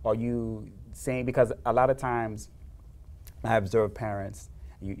 Are you saying, because a lot of times I observe parents,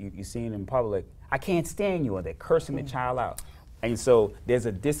 you see it in public, I can't stand you, or they're cursing the child out. And so there's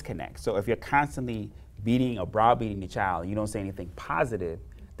a disconnect. So if you're constantly beating or browbeating the child, you don't say anything positive,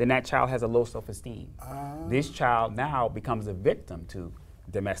 then that child has a low self-esteem. This child now becomes a victim to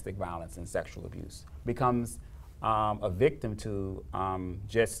domestic violence and sexual abuse, becomes a victim to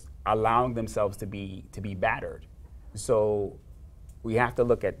just allowing themselves to be battered. So we have to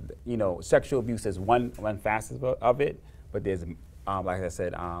look at, you know, sexual abuse as one facet of it, but there's, like I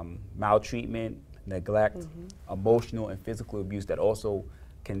said, maltreatment, neglect, emotional and physical abuse that also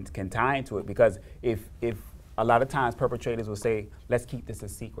can tie into it, because if a lot of times perpetrators will say, let's keep this a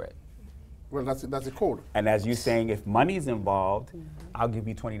secret. Well, that's a code. And as you're saying, if money's involved, I'll give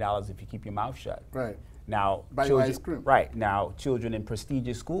you $20 if you keep your mouth shut. Right. Now, Buy you ice cream. Right. Now, children in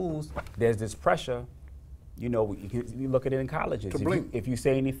prestigious schools, there's this pressure. You know, you look at it in colleges. If you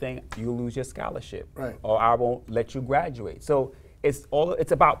say anything, you lose your scholarship. Right. Or I won't let you graduate. So it's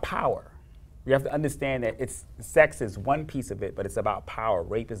about power. You have to understand that sex is one piece of it, but it's about power.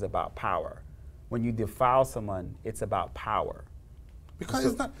 Rape is about power. When you defile someone, it's about power. Because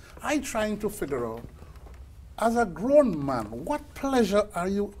it's not, I'm trying to figure out, as a grown man, what pleasure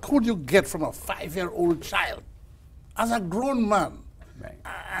could you get from a 5-year-old child? As a grown man. Right.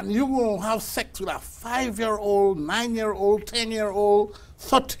 And you will have sex with a 5-year-old, 9-year-old, 10-year-old,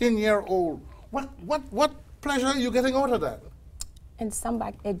 13-year-old. What pleasure are you getting out of that? And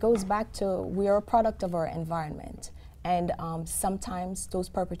it goes back to, we are a product of our environment. And sometimes those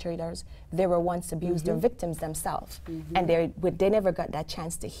perpetrators, they were once abused, they're victims themselves. And they never got that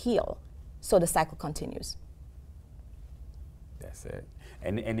chance to heal. So the cycle continues. That's it.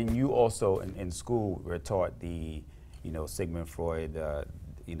 And then you also, in school, were taught the, you know, Sigmund Freud,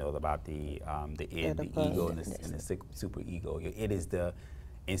 you know, about the id, the ego, and the super ego. Your id is the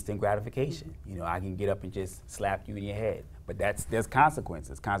instant gratification. You know, I can get up and just slap you in your head. But there's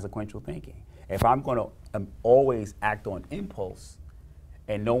consequences, consequential thinking. If I'm going to always act on impulse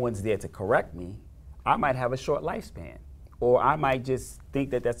and no one's there to correct me, I might have a short lifespan. Or I might just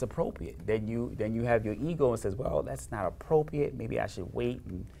think that that's appropriate. Then you have your ego and says, well, that's not appropriate. Maybe I should wait.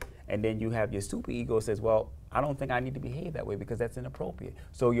 And then you have your super ego says, well, I don't think I need to behave that way because that's inappropriate.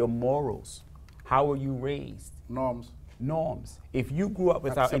 So your morals, how were you raised? Norms. If you grew up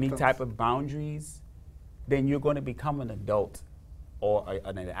without any type of boundaries, then you're going to become an adult or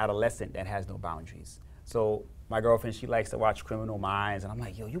an adolescent that has no boundaries. So my girlfriend, she likes to watch Criminal Minds, and I'm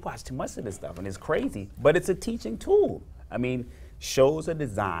like, yo, you watch too much of this stuff, and it's crazy. But it's a teaching tool. I mean, shows are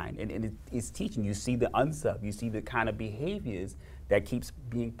designed, and it's teaching. You see the unsub, you see the kind of behaviors that keeps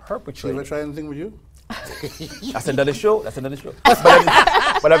being perpetrated. She ever try anything with you? That's another show.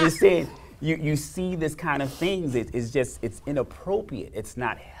 But I'm just saying, you see this kind of things. It's inappropriate. It's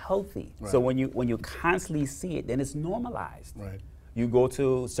not healthy. Right. So when you constantly see it, then it's normalized. Right. You go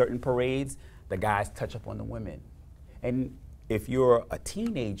to certain parades, the guys touch up on the women, and if you're a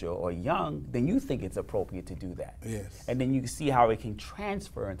teenager or young, then you think it's appropriate to do that. Yes. And then you see how it can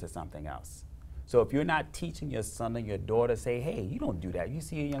transfer into something else. So if you're not teaching your son or your daughter, say, hey, you don't do that. You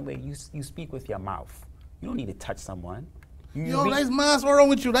see a young lady, you speak with your mouth. You don't need to touch someone. Yo, that's mass. What's wrong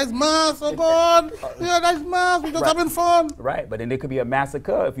with you? That's mass. Oh God. Yeah, that's mass. We're just having fun. Right, but then there could be a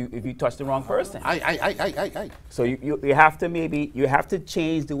massacre if you touch the wrong person. So you have to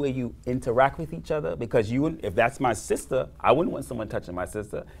change the way you interact with each other, because if that's my sister, I wouldn't want someone touching my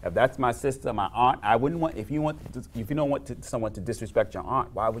sister. If that's my sister, my aunt, I wouldn't want. If you don't want someone to disrespect your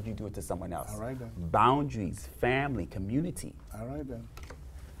aunt, why would you do it to someone else? All right then. Boundaries, family, community. All right then.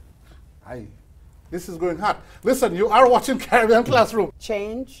 This is going hot. Listen, you are watching Caribbean Classroom.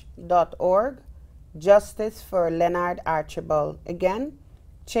 Change.org, Justice for Leonard Archibald. Again,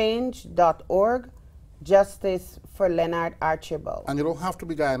 change.org, Justice for Leonard Archibald. And you don't have to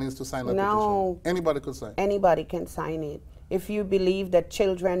be Guyanese to sign that petition. Anybody could sign. Anybody can sign it. if you believe that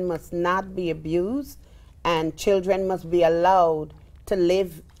children must not be abused and children must be allowed to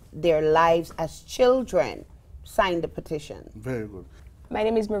live their lives as children, sign the petition. Very good. My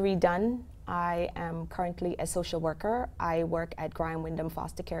name is Marie Dunn. I am currently a social worker. I work at Graham Wyndham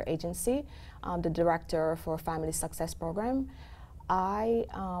Foster Care Agency. I'm the director for Family Success Program. I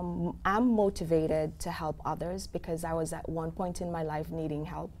am motivated to help others because I was at one point in my life needing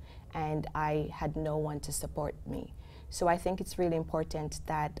help and I had no one to support me. So I think it's really important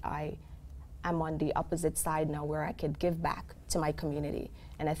that I am on the opposite side now where I could give back to my community.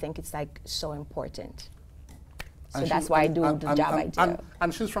 And I think it's like so important. So that's why I do the job I do.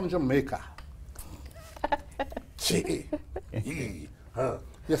 And she's from Jamaica. She, he, her.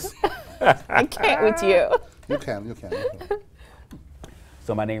 Yes. I can't with you. You can.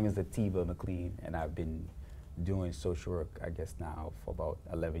 So my name is Atiba McLean, and I've been doing social work, I guess now, for about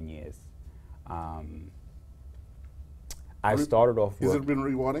 11 years. I started off Has work. it been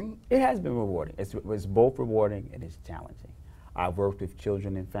rewarding? It has been rewarding. It's both rewarding and it's challenging. I've worked with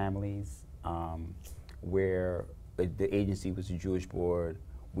children and families where the agency was a Jewish board.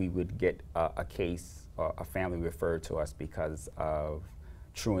 We would get a case or a family referred to us because of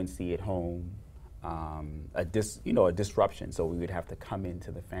truancy at home, a disruption. So we would have to come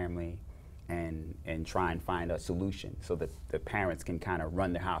into the family and try and find a solution so that the parents can kind of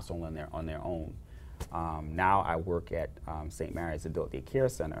run the household on their own. Now I work at St. Mary's Adult Day Care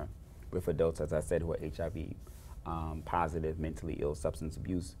Center with adults, as I said, who are HIV positive, mentally ill, substance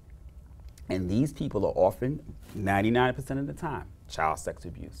abuse. And these people are often, 99% of the time, child sex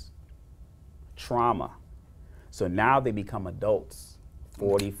abuse, trauma. So now they become adults,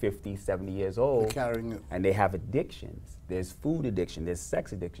 40, 50, 70 years old, Carrying it. and they have addictions. There's food addiction, there's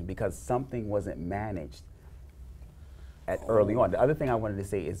sex addiction, because something wasn't managed early on. The other thing I wanted to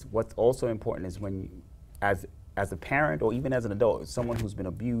say is what's also important is when, as a parent or even as an adult, someone who's been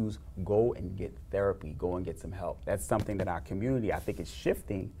abused, go and get therapy, go and get some help. That's something that our community, I think, is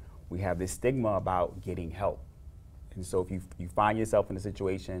shifting. We have this stigma about getting help. And so if you find yourself in a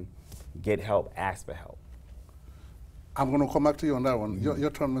situation, get help, ask for help. I'm going to come back to you on that one. Your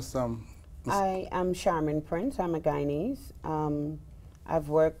turn, Miss. I am Sharmin Prince. I'm a Guyanese. I've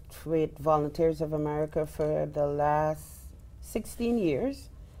worked with Volunteers of America for the last 16 years.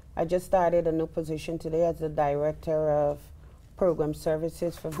 I just started a new position today as the Director of Program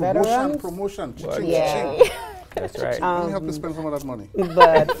Services for Veterans. Promotion. Yeah. That's right. Let me help you spend some of that money.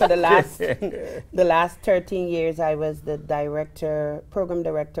 But for the last 13 years, I was the program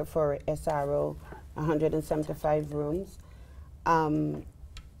director for SRO, 175 rooms. I'm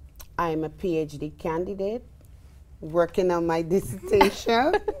a PhD candidate, working on my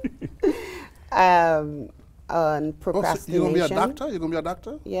dissertation on procrastination. You're going to be a doctor? You're going to be a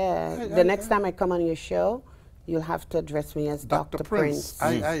doctor? Yeah. The next time I come on your show, you'll have to address me as Dr. Prince.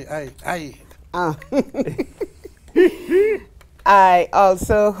 I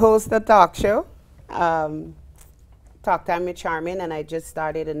also host a talk show, Talk Time with Sharmin, and I just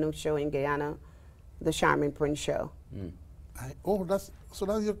started a new show in Guyana, the Sharmin Prince Show. That's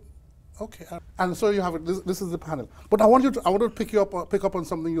your, okay. And so you have it, this is the panel. But I want to pick up on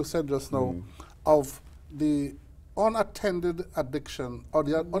something you said just now of the unattended addiction or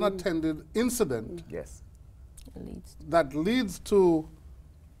the unattended incident Yes. that leads to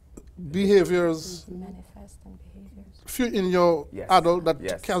behaviors Manifesting behaviors. in your adult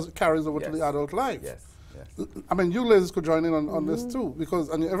that carries over to Yes. the adult life. Yes. I mean, you ladies could join in on this too, because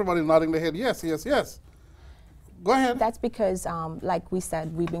everybody's nodding their head, yes, yes, yes. Go ahead. That's because, like we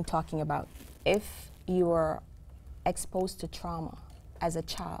said, we've been talking about, if you are exposed to trauma as a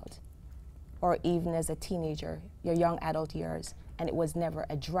child, or even as a teenager, your young adult years, and it was never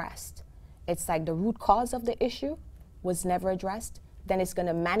addressed, it's like the root cause of the issue was never addressed, then it's going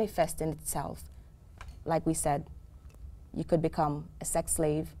to manifest in itself. Like we said, you could become a sex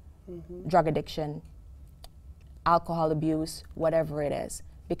slave, drug addiction, alcohol abuse, whatever it is,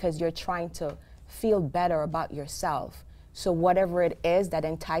 because you're trying to feel better about yourself. So whatever it is that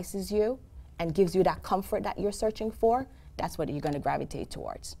entices you and gives you that comfort that you're searching for, that's what you're going to gravitate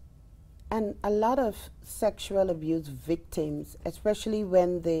towards. And a lot of sexual abuse victims, especially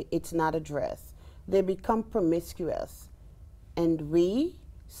when it's not addressed, they become promiscuous. And we,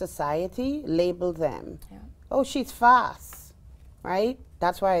 society, label them. Yeah. Oh, she's fast, right?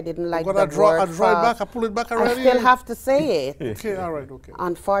 That's why I didn't like the word I draw it back, I pull it back already? I still have to say it. Okay, all right, okay.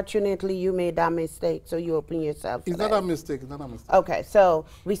 Unfortunately, you made that mistake, so you open yourself to It's not a mistake, it's not a mistake. Okay, so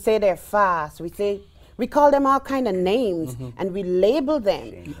we say they're fast, we call them all kind of names, and we label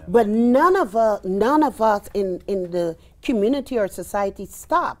them, but none of us in the community or society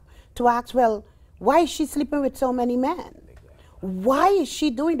stop to ask, well, why is she sleeping with so many men? why is she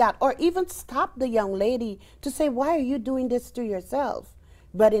doing that? Or even stop the young lady to say, why are you doing this to yourself?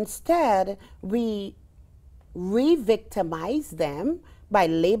 But instead, we re-victimize them by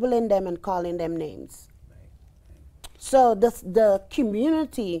labeling them and calling them names. So the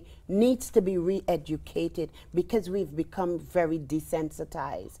community needs to be re-educated because we've become very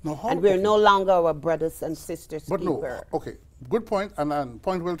desensitized. And we're no longer our brothers and sisters keeper. No, okay, good point, and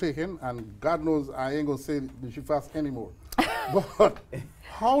point well taken, and God knows I ain't gonna say the she fast anymore. But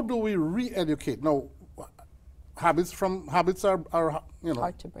how do we re-educate? Now, habits are you know,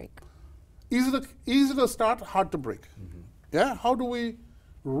 Hard to break. Easy to start, hard to break. Yeah, how do we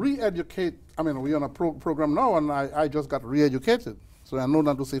re-educate? I mean, we're on a program now, and I just got re-educated, so I know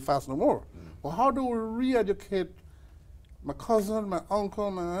not to say fast no more. But how do we re-educate my cousin, my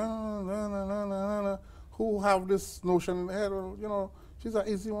uncle, who have this notion in their head? Well, you know, she's an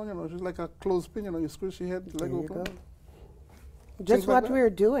easy one. You know, she's like a clothespin. You know, you squish your head, let go. Just what we're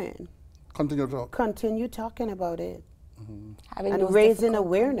doing. Continue to talk. Continue talking about it. Having And those raising difficult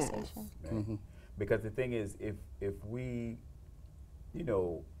awareness. conversations. Right? Because the thing is, if we, you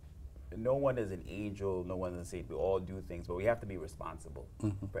know, no one is an angel, no one is a saint. We all do things, but we have to be responsible.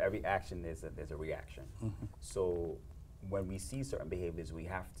 For every action, there's a reaction. So when we see certain behaviors, we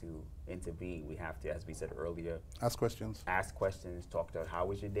have to intervene. We have to, as we said earlier, Ask questions. Ask questions. Talk to how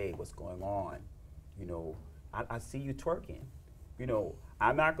was your day? What's going on? You know, I see you twerking. You know,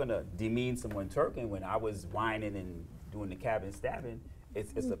 I'm not gonna demean someone twerking when I was whining and doing the cabin stabbing.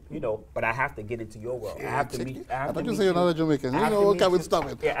 It's a, you know, but I have to get into your world. I have to meet. I thought you say you're not a Jamaican. You I have know, to cabin meet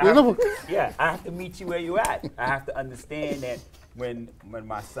stabbing. Yeah, I have to meet you where you at. I have to understand that when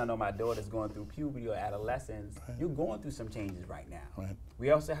my son or my daughter's going through puberty or adolescence, you're going through some changes right now. Right.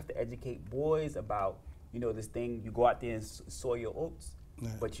 We also have to educate boys about, you know, this thing. You go out there and sow your oats.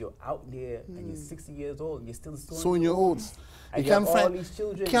 But you're out there and you're 60 years old and you're still sowing your oats. And You you have all these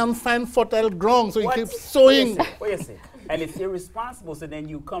children. can't find fertile ground, so you keep sowing. Wait a second. And it's irresponsible. So then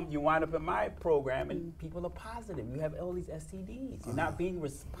you wind up in my program and people are positive. You have all these STDs. You're not being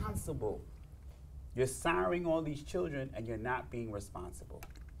responsible. You're siring all these children and you're not being responsible.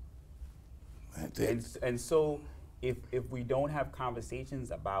 And so if we don't have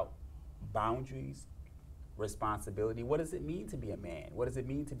conversations about boundaries, responsibility, what does it mean to be a man? What does it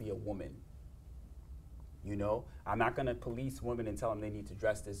mean to be a woman? You know, I'm not going to police women and tell them they need to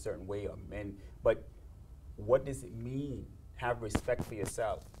dress this certain way, or men, but what does it mean? Have respect for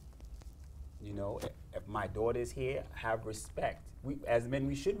yourself. You know, if my daughter is here, have respect. We, as men,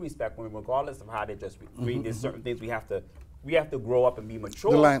 we should respect women regardless of how they dress. There's certain things we have to grow up and be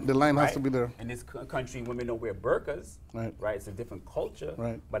mature. The line has to be there. In this country, women don't wear burqas, right? It's a different culture.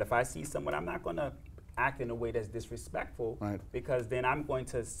 Right. But if I see someone, I'm not going to act in a way that's disrespectful, because then I'm going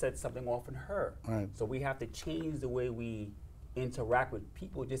to set something off in her. Right. So we have to change the way we interact with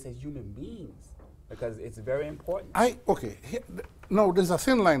people just as human beings, because it's very important. No, there's a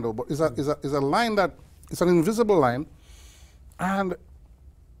thin line though, but it's a line that it's an invisible line, and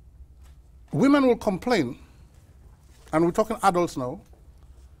women will complain, and we're talking adults now.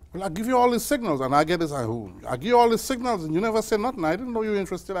 Well, I give you all these signals, and I get this. I give you all these signals, and you never say nothing. I didn't know you were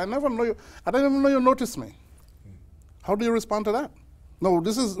interested. I never know you. I didn't even know you noticed me. How do you respond to that? No,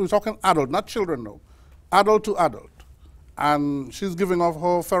 we're talking adult, not children. No, adult to adult, and she's giving off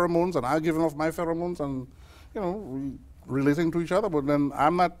her pheromones, and I'm giving off my pheromones, and you know, we relating to each other. But then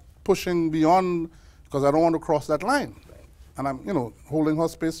I'm not pushing beyond because I don't want to cross that line, and I'm, you know, holding her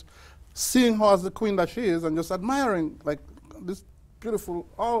space, seeing her as the queen that she is, and just admiring like this. Beautiful,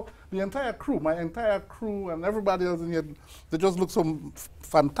 the entire crew, my entire crew and everybody else in here, they just look so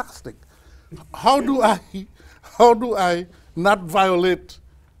fantastic. How do I not violate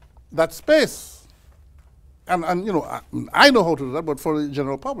that space? And you know, I know how to do that, but for the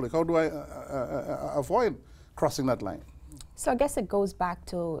general public, how do I avoid crossing that line? So I guess it goes back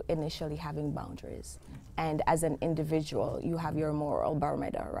to initially having boundaries. And as an individual, you have your moral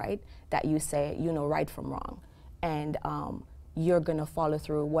barometer, right? That you say, you know, right from wrong. And you're going to follow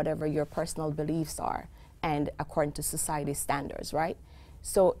through whatever your personal beliefs are and according to society's standards, right?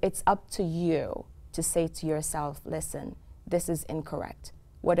 So it's up to you to say to yourself, listen, this is incorrect.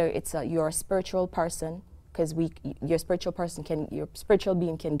 Whether it's you're a spiritual person, because your spiritual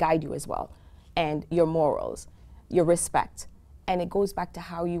being can guide you as well, and your morals, your respect. And it goes back to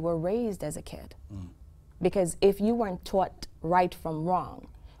how you were raised as a kid. Because if you weren't taught right from wrong,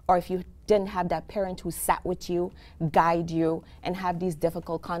 or if you didn't have that parent who sat with you, guide you, and have these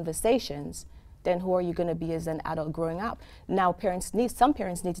difficult conversations, then who are you going to be as an adult growing up? Now some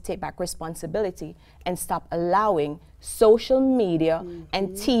parents need to take back responsibility and stop allowing social media and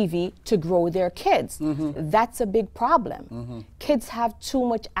TV to grow their kids. That's a big problem. Kids have too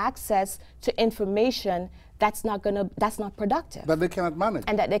much access to information that's not productive. That they cannot manage.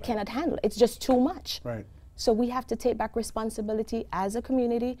 And that they cannot handle. It's just too much. Right. So we have to take back responsibility as a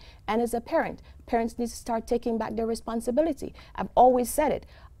community and as a parent. Parents need to start taking back their responsibility. I've always said it.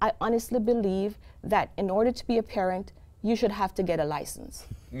 I honestly believe that in order to be a parent, you should have to get a license.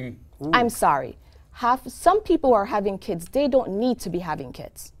 I'm sorry. Some people are having kids, they don't need to be having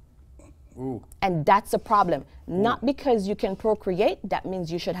kids. Ooh. And that's a problem. Not because you can procreate, that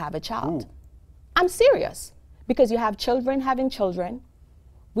means you should have a child. I'm serious. Because you have children having children,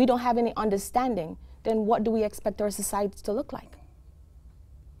 we don't have any understanding, then what do we expect our society to look like?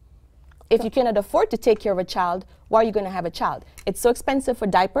 If you cannot afford to take care of a child, why are you going to have a child? It's so expensive for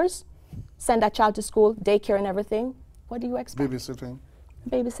diapers, send that child to school, daycare and everything. What do you expect? Babysitting.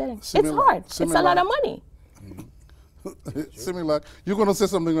 Babysitting. It's hard. It's a lot of money. Similar. You're going to say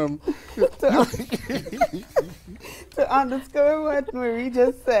something. To underscore what Marie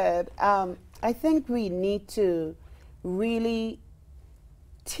just said, I think we need to really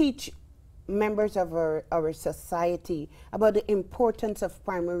teach members of our society about the importance of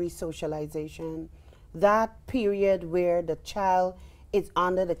primary socialization, that period where the child is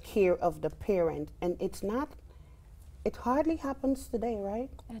under the care of the parent. And it hardly happens today, right?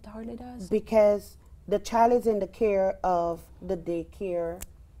 It hardly does. Because the child is in the care of the daycare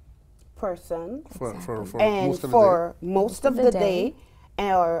person. For most of the day,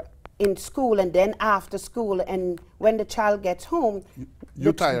 or in school, and then after school, and when the child gets home,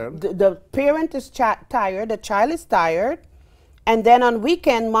 you're tired. The parent is tired, the child is tired, and then on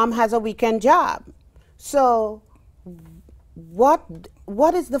weekend, mom has a weekend job. So what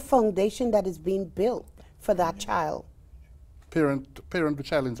is the foundation that is being built for that child?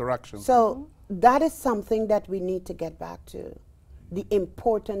 Parent-to-child interaction. So that is something that we need to get back to, the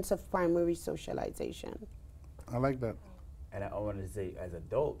importance of primary socialization. I like that. And I wanted to say, as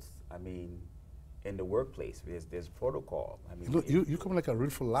adults, I mean, in the workplace, there's protocol. I mean, look, you come like a real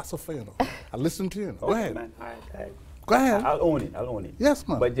philosopher, you know. I listen to you. Go ahead. Man. All right. Go ahead. I'll own it. Yes,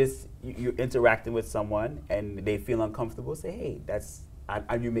 man. But just you're interacting with someone and they feel uncomfortable. Say, hey,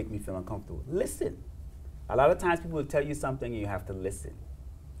 you make me feel uncomfortable. Listen. A lot of times people will tell you something and you have to listen.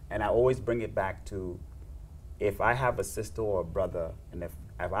 And I always bring it back to, if I have a sister or a brother, and if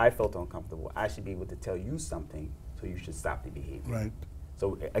I felt uncomfortable, I should be able to tell you something, so you should stop the behavior. Right.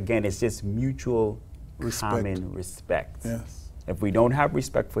 So again, it's just mutual common respect. Yes. If we don't have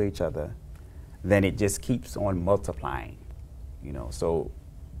respect for each other, then it just keeps on multiplying, you know. So.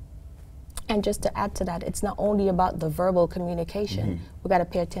 And just to add to that, it's not only about the verbal communication. We got to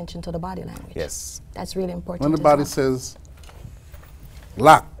pay attention to the body language. Yes. That's really important. When the body says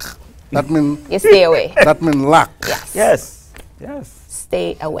lack, that means you stay away. That means lack. Yes. Yes.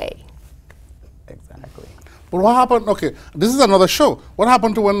 Stay away. Exactly. But what happened? Okay, this is another show. What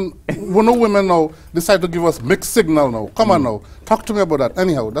happened to when women now decide to give us mixed signal now? Come on now, talk to me about that.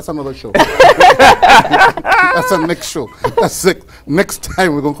 Anyhow, that's another show. That's the next show. That's it. Next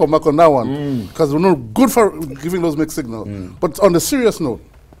time we're gonna come back on that one because we're not good for giving those mixed signal. But on the serious note,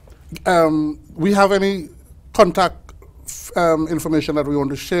 we have any contact information that we want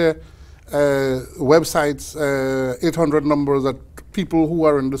to share? Websites, 800 numbers that people who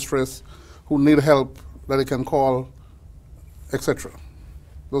are in distress, who need help, that they can call, etc.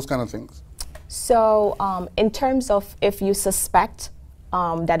 Those kind of things. So in terms of if you suspect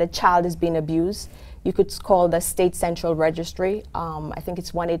that a child is being abused, you could call the State Central Registry. I think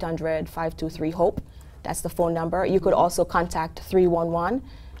it's 1-800-523-HOPE. That's the phone number. You could also contact 311.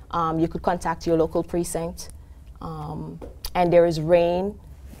 You could contact your local precinct. And there is RAIN.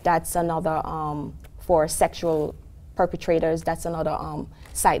 That's another, for sexual perpetrators, that's another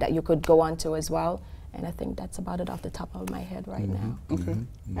site that you could go onto as well. And I think that's about it off the top of my head right now. Okay.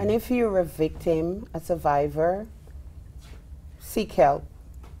 And if you're a victim, a survivor, seek help.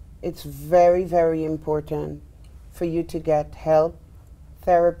 It's very, very important for you to get help,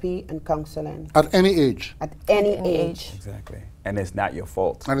 therapy, and counseling. At any age? At any age. Exactly. And it's not your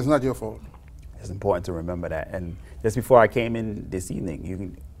fault. And it's not your fault. It's important to remember that. And just before I came in this evening, you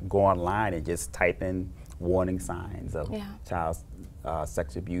can go online and just type in warning signs of child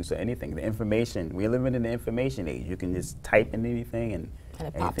sex abuse or anything. The information, we're living in the information age. You can just type in anything and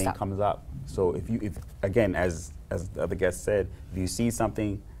anything comes up. So if again, as the other guest said, if you see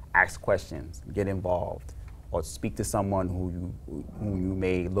something, ask questions, get involved, or speak to someone who you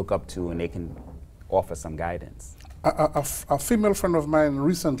may look up to and they can offer some guidance. A female friend of mine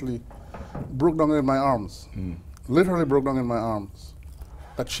recently broke down in my arms, literally broke down in my arms,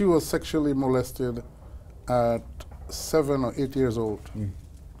 that she was sexually molested at 7 or 8 years old.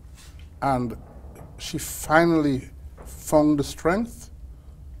 And she finally found the strength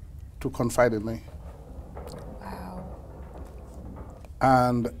to confide in me. Wow.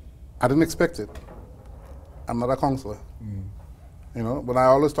 And I didn't expect it. I'm not a counselor, you know, but I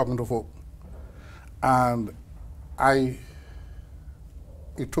always talking to folk. And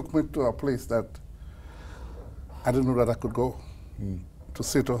it took me to a place that I didn't know that I could go, to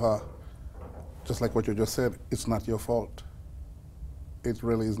say to her, just like what you just said, it's not your fault. It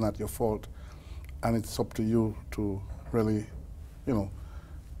really is not your fault. And it's up to you to really, you know,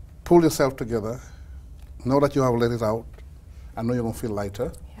 pull yourself together, know that you have let it out, and know you're going to feel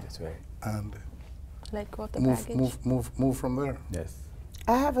lighter. Yeah. That's right. And Let go of the baggage. move from there. Yes.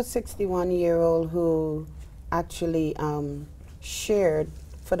 I have a 61-year-old who actually shared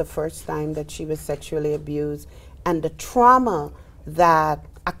for the first time that she was sexually abused and the trauma that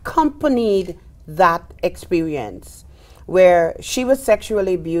accompanied that experience, where she was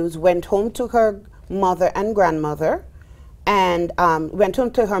sexually abused, went home to her mother and grandmother, and went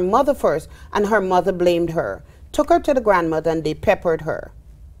home to her mother first, and her mother blamed her. Took her to the grandmother and they peppered her.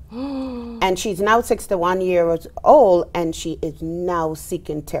 And she's now 61 years old, and she is now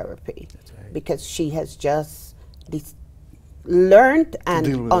seeking therapy. That's right. Because she has just learned Deal with and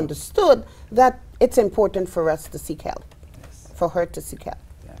it. understood that it's important for us to seek help, for her to seek help.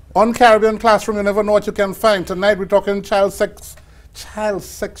 On Caribbean Classroom, you never know what you can find. Tonight we're talking child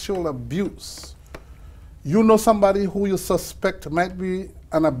sexual abuse. You know somebody who you suspect might be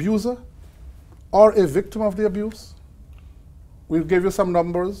an abuser or a victim of the abuse? We'll give you some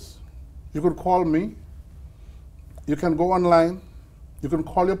numbers. You could call me. You can go online. You can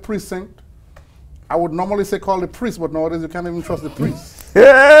call your precinct. I would normally say call the priest, but nowadays you can't even trust the priest.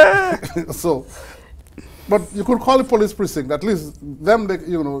 So, but you could call the police precinct. At least them, they,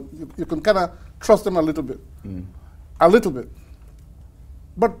 you know, you can kind of trust them a little bit. A little bit.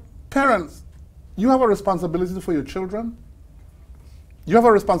 But parents, you have a responsibility for your children. You have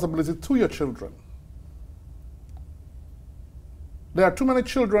a responsibility to your children. There are too many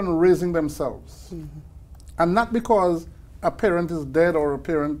children raising themselves. And not because a parent is dead or a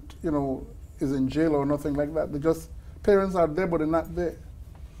parent, you know, is in jail or nothing like that. They just, parents are there, but they're not there.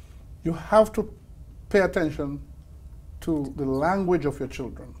 You have to pay attention to the language of your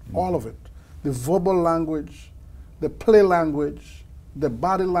children, all of it. The verbal language, the play language, the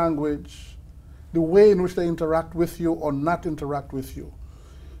body language, the way in which they interact with you or not interact with you.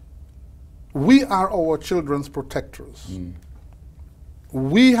 We are our children's protectors.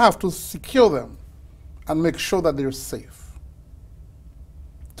 We have to secure them and make sure that they're safe.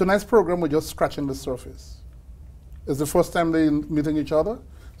 Tonight's program, we're just scratching the surface. It's the first time they're meeting each other,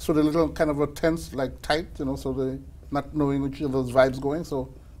 so they're a little kind of a tense, like tight, you know, so they're not knowing which of those vibes going,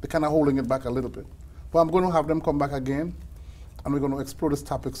 so they're kind of holding it back a little bit. But I'm going to have them come back again, and we're going to explore this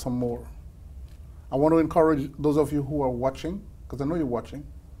topic some more. I want to encourage those of you who are watching, because I know you're watching,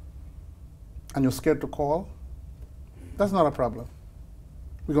 and you're scared to call. That's not a problem.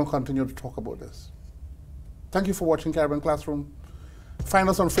 We're going to continue to talk about this. Thank you for watching Caribbean Classroom. Find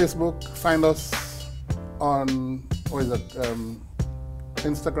us on Facebook. Find us on, what is it,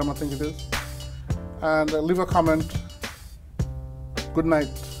 Instagram, I think it is. And leave a comment. Good night.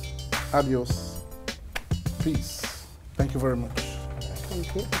 Adios. Peace. Thank you very much.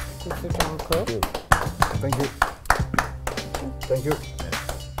 Thank you. Mr. Jonko. Thank you. Thank you.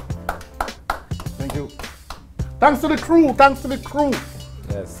 Thank you. Thanks to the crew. Thanks to the crew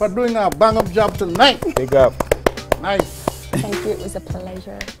for doing a bang-up job tonight. Big up. Nice. Thank you. It was a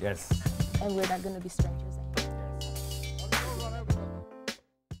pleasure. Yes. And we're not going to be strangers.